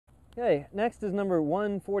Okay, next is number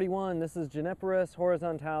 141. This is Juniperus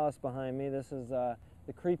horizontalis behind me. This is the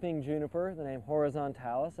creeping juniper, the name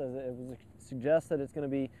horizontalis, as it suggests that it's going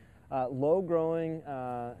to be low-growing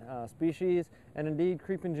species, and indeed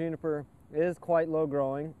creeping juniper is quite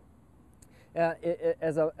low-growing.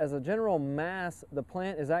 As a general mass, the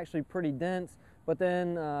plant is actually pretty dense, but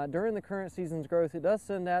then during the current season's growth, it does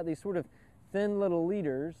send out these sort of thin little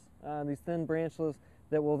leaders, these thin branchlets,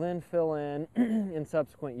 that will then fill in in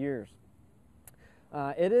subsequent years.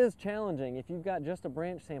 It is challenging if you've got just a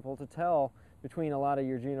branch sample to tell between a lot of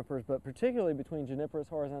your junipers, but particularly between Juniperus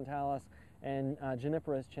horizontalis and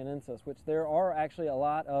Juniperus chinensis, which there are actually a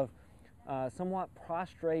lot of somewhat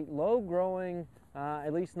prostrate, low-growing,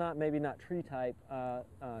 at least maybe not tree-type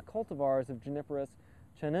cultivars of Juniperus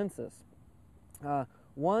chinensis.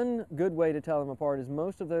 One good way to tell them apart is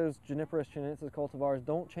most of those Juniperus chinensis cultivars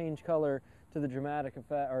don't change color to the dramatic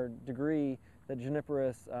effect or degree that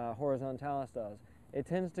Juniperus horizontalis does. It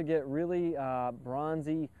tends to get really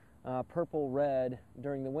bronzy, purple-red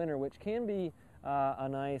during the winter, which can be a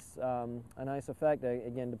nice effect.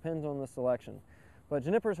 Again, depends on the selection. But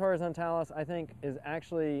Juniperus horizontalis, I think, is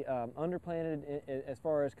actually underplanted as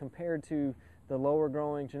far as compared to the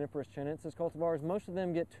lower-growing Juniperus chinensis cultivars. Most of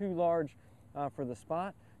them get too large for the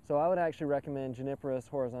spot, so I would actually recommend Juniperus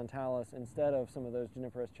horizontalis instead of some of those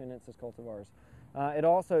Juniperus chinensis cultivars. It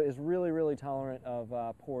also is really tolerant of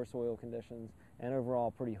poor soil conditions and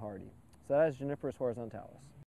overall pretty hardy. So that is Juniperus horizontalis.